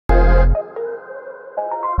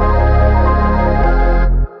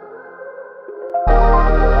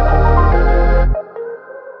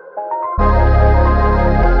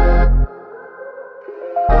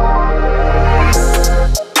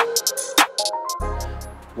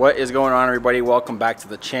What is going on, everybody? Welcome back to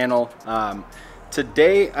the channel.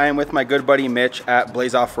 Today I am with my good buddy Mitch at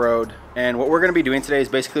Blaze Off-Road, and what we're going to be doing today is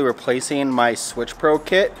basically replacing my Switch Pro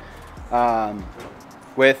kit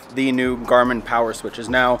with the new Garmin PowerSwitches.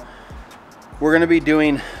 Now we're going to be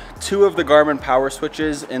doing two of the Garmin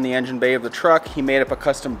PowerSwitches in the engine bay of the truck. He made up a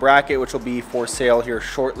custom bracket which will be for sale here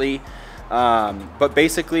shortly, but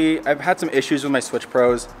basically I've had some issues with my Switch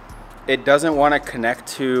Pros. It doesn't want to connect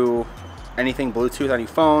to anything Bluetooth, any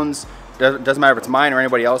phones. Doesn't matter if it's mine or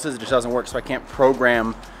anybody else's, it just doesn't work, so I can't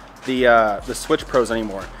program the Switch Pros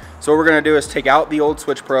anymore. So what we're gonna do is take out the old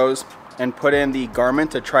Switch Pros and put in the Garmin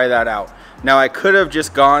to try that out. Now I could have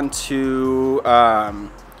just gone to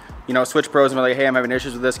Switch Pros and be like, hey, I'm having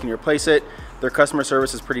issues with this, can you replace it? Their customer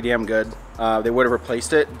service is pretty damn good. They would have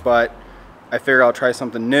replaced it, but I figure I'll try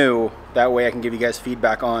something new. That way I can give you guys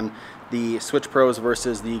feedback on the Switch Pros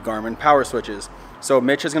versus the Garmin PowerSwitches. So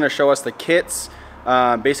Mitch is going to show us the kits,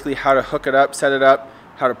 basically how to hook it up, set it up,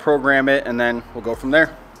 how to program it, and then we'll go from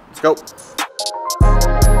there. Let's go.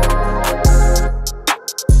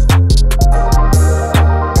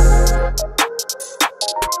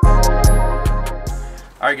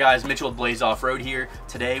 Alright guys, Mitchell with Blaze Off-Road here.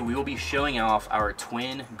 Today we will be showing off our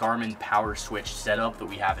twin Garmin PowerSwitch setup that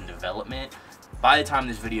we have in development. By the time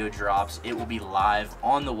this video drops, it will be live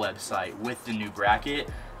on the website with the new bracket.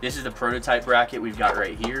 This is the prototype bracket we've got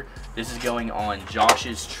right here. This is going on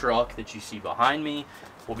Josh's truck that you see behind me.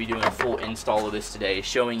 We'll be doing a full install of this today,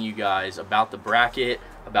 showing you guys about the bracket,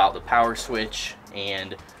 about the PowerSwitch,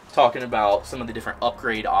 and talking about some of the different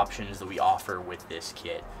upgrade options that we offer with this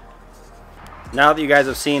kit. Now that you guys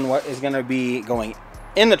have seen what is going to be going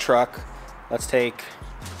in the truck, let's take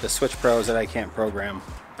the Switch Pros that I can't program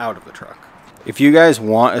out of the truck. If you guys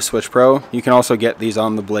want a Switch Pro, you can also get these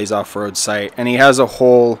on the Blaze Off-Road site. And he has a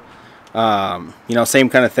whole, same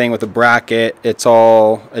kind of thing with the bracket. It's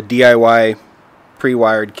all a DIY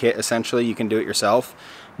pre-wired kit, essentially. You can do it yourself,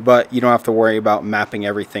 but you don't have to worry about mapping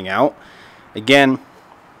everything out. Again,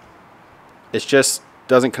 it's just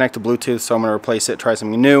doesn't connect to Bluetooth, so I'm going to replace it, try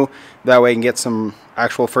something new. That way I can get some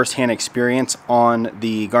actual first-hand experience on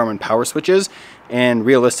the Garmin PowerSwitches and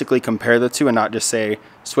realistically compare the two and not just say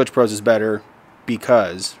Switch Pros is better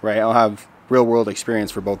because, right? I'll have real-world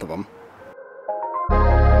experience for both of them.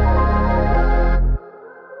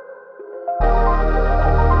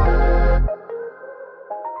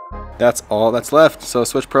 That's all that's left. So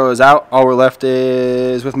Switch Pro is out. All we're left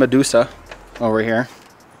is with Medusa over here.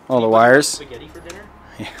 All the wires. Spaghetti for dinner?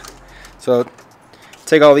 Yeah. So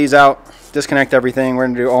take all these out, disconnect everything. We're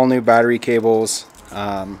going to do all new battery cables,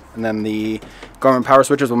 and then the Garmin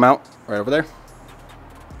PowerSwitches will mount right over there.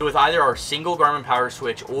 With either our single Garmin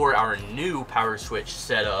PowerSwitch or our new PowerSwitch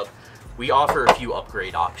setup, we offer a few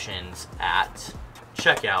upgrade options at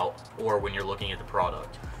checkout or when you're looking at the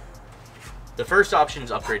product. The first option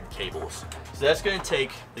is upgrade cables. So that's going to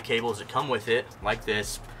take the cables that come with it, like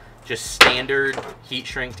this, just standard heat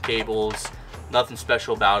shrinked cables, nothing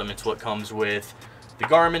special about them. It's what comes with the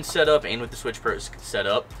Garmin setup and with the Switch Pro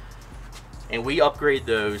setup. And we upgrade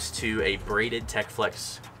those to a braided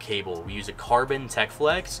TechFlex cable. We use a carbon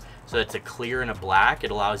TechFlex, so that's a clear and a black.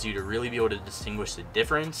 It allows you to really be able to distinguish the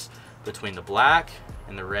difference between the black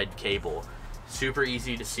and the red cable. Super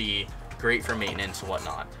easy to see, great for maintenance and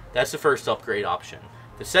whatnot. That's the first upgrade option.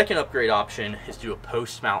 The second upgrade option is to do a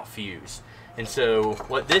post-mount fuse. And so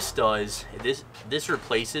what this does, this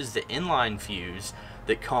replaces the inline fuse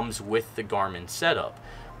that comes with the Garmin setup.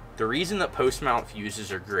 The reason that post-mount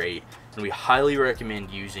fuses are great, and we highly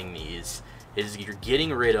recommend using these, is you're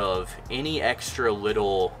getting rid of any extra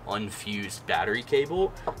little unfused battery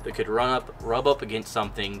cable that could rub up against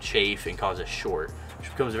something, chafe, and cause a short, which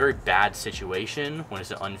becomes a very bad situation when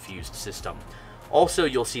it's an unfused system. Also,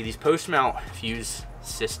 you'll see these post-mount fuse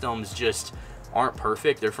systems just aren't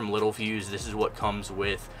perfect. They're from Little Fuse. This is what comes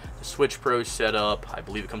with the Switch Pro setup. I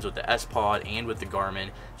believe it comes with the S-Pod and with the Garmin.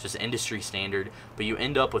 It's just industry standard, but you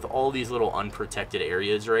end up with all these little unprotected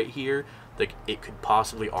areas right here that it could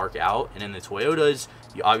possibly arc out. And in the Toyotas,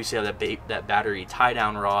 you obviously have that battery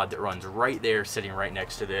tie-down rod that runs right there, sitting right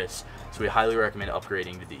next to this. So we highly recommend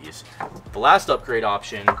upgrading to these. The last upgrade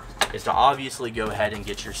option is to obviously go ahead and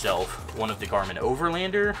get yourself one of the Garmin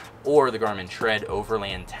Overlander or the Garmin Tread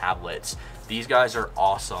Overland tablets. These guys are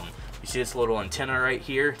awesome. You see this little antenna right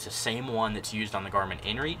here? It's the same one that's used on the Garmin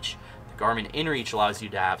InReach. The Garmin InReach allows you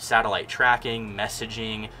to have satellite tracking,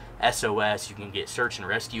 messaging, SOS. You can get search and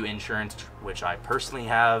rescue insurance, which I personally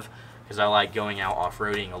have because I like going out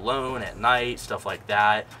off-roading alone at night, stuff like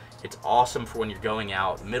that. It's awesome for when you're going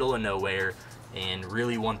out middle of nowhere and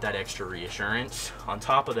really want that extra reassurance. On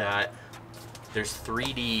top of that, there's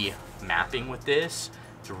 3D mapping with this,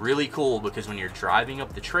 It's really cool because when you're driving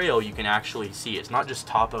up the trail, you can actually see, it's not just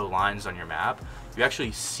topo lines on your map. You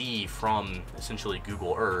actually see from essentially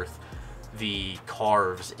Google Earth the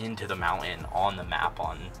carves into the mountain on the map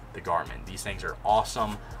on the Garmin. These things are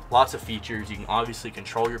awesome. Lots of features. You can obviously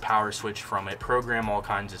control your power switch from it, program all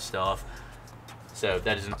kinds of stuff. So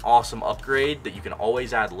that is an awesome upgrade that you can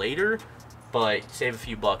always add later, but save a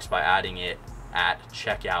few bucks by adding it at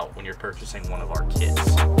checkout when you're purchasing one of our kits.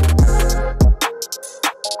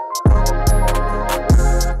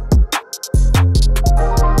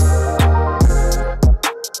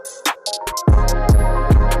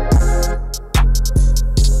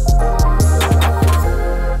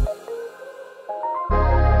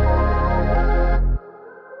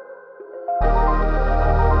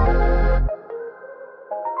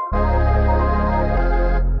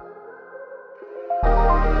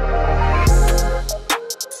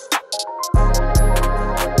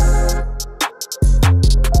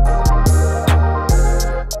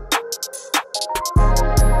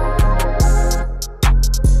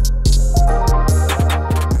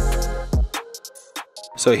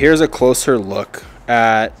 So here's a closer look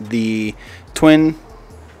at the twin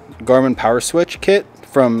Garmin PowerSwitch kit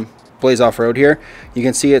from Blaze Off-Road here. You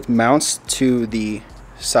can see it mounts to the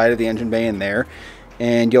side of the engine bay in there,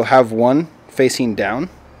 and you'll have one facing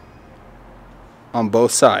down on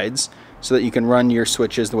both sides so that you can run your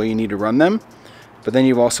switches the way you need to run them. But then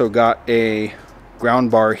you've also got a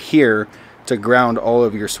ground bar here to ground all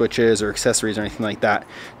of your switches or accessories or anything like that.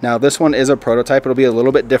 Now this one is a prototype. It'll be a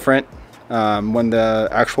little bit different when the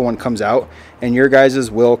actual one comes out, and your guys's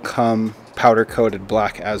will come powder coated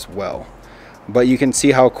black as well. But you can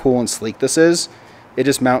see how cool and sleek this is. It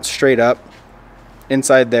just mounts straight up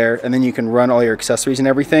inside there, and then you can run all your accessories and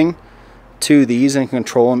everything to these and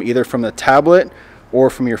control them either from the tablet or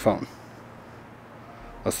from your phone.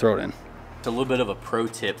 Let's throw it in. It's a little bit of a pro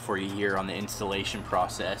tip for you here on the installation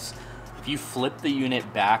process. If you flip the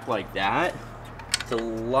unit back like that, it's a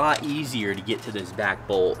lot easier to get to this back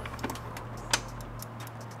bolt.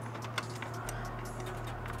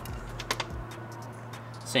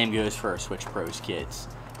 Same goes for our Switch Pros kits.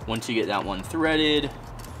 Once you get that one threaded,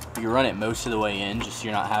 you run it most of the way in, just so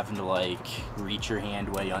you're not having to like reach your hand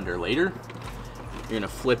way under later. You're gonna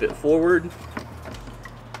flip it forward,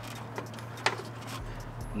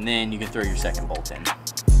 and then you can throw your second bolt in.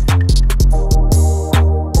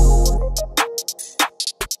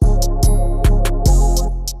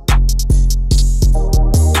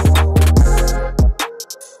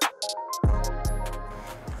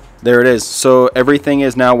 There it is. So everything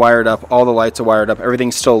is now wired up. All the lights are wired up.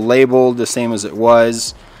 Everything's still labeled the same as it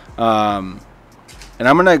was. And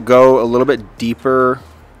I'm going to go a little bit deeper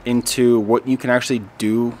into what you can actually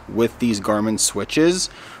do with these Garmin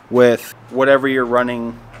switches with whatever you're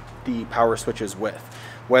running the power switches with.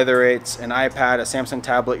 Whether it's an iPad, a Samsung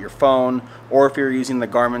tablet, your phone, or if you're using the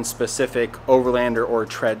Garmin specific Overlander or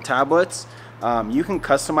Tread tablets, you can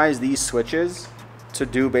customize these switches to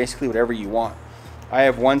do basically whatever you want. I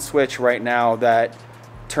have one switch right now that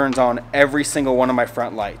turns on every single one of my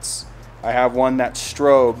front lights. I have one that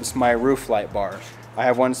strobes my roof light bar. I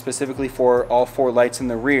have one specifically for all 4 lights in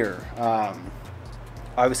the rear.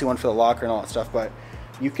 Obviously one for the locker and all that stuff, but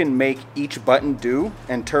you can make each button do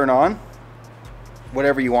and turn on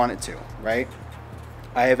whatever you want it to, right?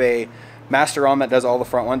 I have a master on that does all the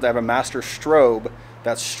front ones. I have a master strobe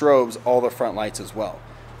that strobes all the front lights as well.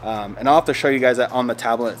 And I'll have to show you guys that on the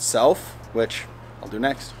tablet itself, which I'll do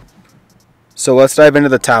next. So let's dive into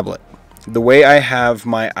the tablet. The way I have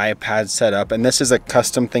my iPad set up, and this is a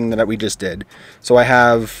custom thing that we just did. So I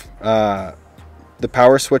have the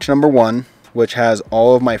power switch number 1, which has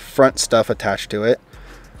all of my front stuff attached to it.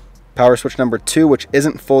 Power switch number 2, which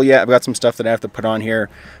isn't full yet. I've got some stuff that I have to put on here.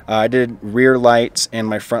 I did rear lights and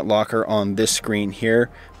my front locker on this screen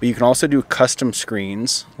here, but you can also do custom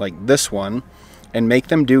screens like this one and make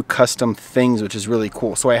them do custom things, which is really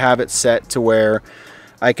cool. So I have it set to where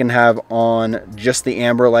I can have on just the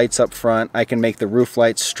amber lights up front. I can make the roof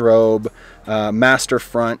lights strobe. Master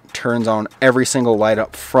front turns on every single light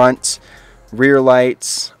up front. Rear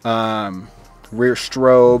lights, rear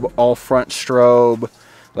strobe, all front strobe.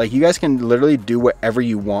 Like, you guys can literally do whatever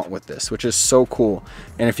you want with this, which is so cool.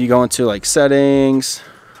 And if you go into like settings,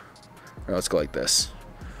 or let's go like this.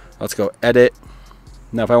 Let's go edit.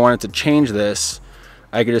 Now if I wanted to change this,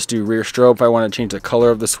 I could just do rear strobe. If I wanted to change the color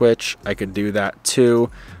of the switch, I could do that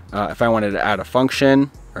too. If I wanted to add a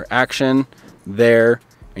function or action there,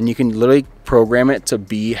 and you can literally program it to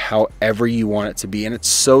be however you want it to be. And it's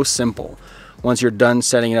so simple. Once you're done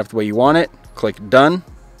setting it up the way you want it, click done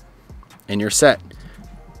and you're set.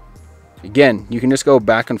 Again, you can just go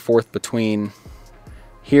back and forth between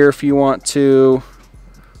here if you want to,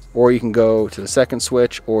 or you can go to the second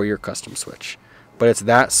switch or your custom switch. But it's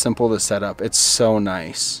that simple to set up. It's so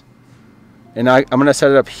nice. And I'm gonna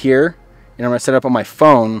set it up here, and I'm gonna set it up on my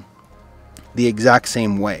phone the exact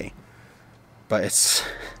same way. But it's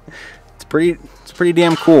pretty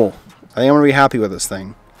damn cool. I think I'm gonna be happy with this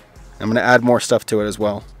thing. I'm gonna add more stuff to it as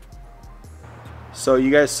well. So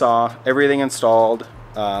you guys saw everything installed.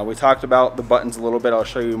 We talked about the buttons a little bit. I'll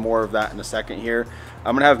show you more of that in a second here.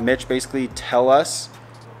 I'm gonna have Mitch basically tell us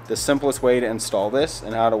the simplest way to install this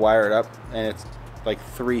and how to wire it up, and it's like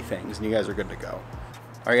 3 things, and you guys are good to go.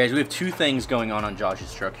 All right, guys, we have 2 things going on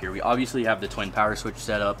Josh's truck here. We obviously have the twin power switch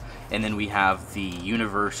set up, and then we have the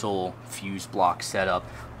universal fuse block set up.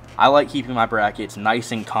 I like keeping my brackets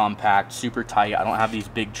nice and compact, super tight. I don't have these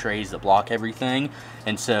big trays that block everything,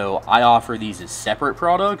 and so I offer these as separate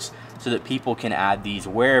products so that people can add these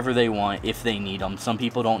wherever they want if they need them. Some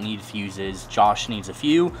people don't need fuses. Josh needs a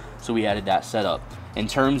few, so we added that setup. In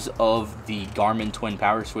terms of the Garmin twin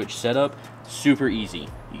power switch setup, super easy.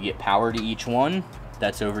 You get power to each one.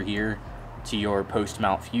 That's over here to your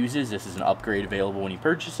post-mount fuses. This is an upgrade available when you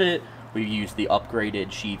purchase it. We use the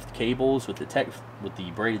upgraded sheathed cables with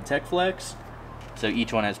the braided Tech Flex. So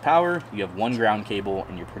each one has power. You have 1 ground cable,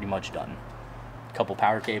 and you're pretty much done. A couple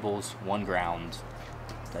power cables, 1 ground.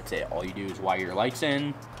 That's it. All you do is wire your lights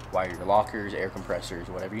in, wire your lockers, air compressors,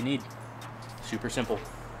 whatever you need. Super simple.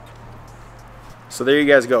 So there you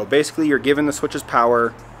guys go. Basically, you're giving the switches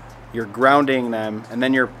power, you're grounding them, and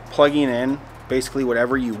then you're plugging in basically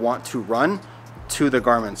whatever you want to run to the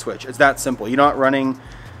Garmin switch. It's that simple. You're not running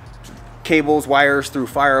cables, wires through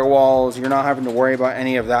firewalls. You're not having to worry about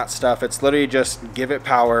any of that stuff. It's literally just give it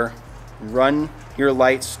power, run your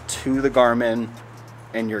lights to the Garmin,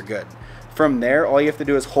 and you're good. From there, all you have to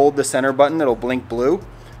do is hold the center button. It'll blink blue.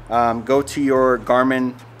 Go to your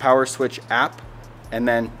Garmin PowerSwitch app and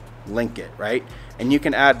then link it, right? And you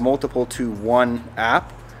can add multiple to one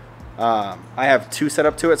app. I have 2 set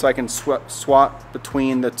up to it, so I can swap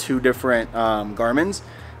between the 2 different Garmins,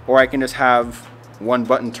 or I can just have 1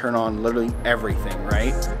 button turn on literally everything,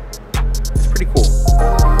 right? It's pretty cool.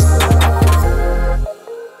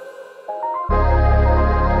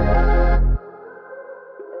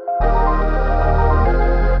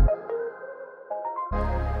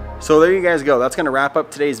 So there you guys go. That's going to wrap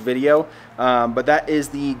up today's video. But that is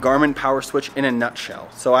the Garmin PowerSwitch in a nutshell.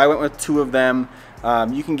 So I went with 2 of them.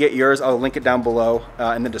 You can get yours. I'll link it down below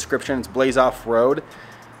in the description. It's Blaze Off Road.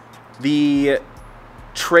 The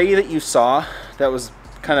tray that you saw that was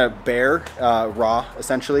kind of bare, raw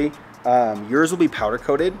essentially, yours will be powder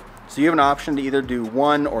coated. So you have an option to either do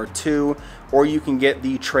 1 or 2, or you can get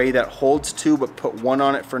the tray that holds 2 but put 1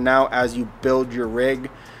 on it for now as you build your rig.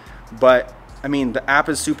 But I mean, the app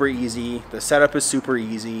is super easy. The setup is super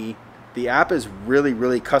easy. The app is really,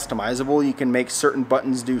 really customizable. You can make certain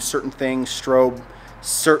buttons do certain things, strobe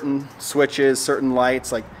certain switches, certain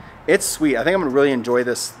lights. Like, it's sweet. I think I'm gonna really enjoy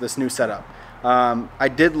this new setup. I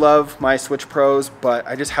did love my Switch Pros, but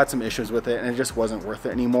I just had some issues with it and it just wasn't worth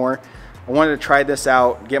it anymore. I wanted to try this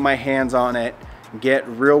out, get my hands on it, get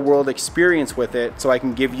real world experience with it so I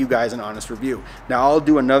can give you guys an honest review. Now I'll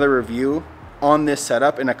do another review on this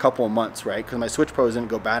setup in a couple of months, right? Because my Switch Pros didn't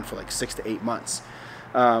go bad for like 6 to 8 months.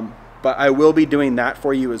 But I will be doing that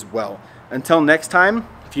for you as well. Until next time,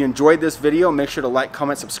 if you enjoyed this video, make sure to like,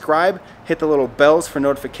 comment, subscribe, hit the little bells for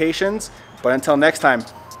notifications. But until next time,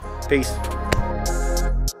 peace.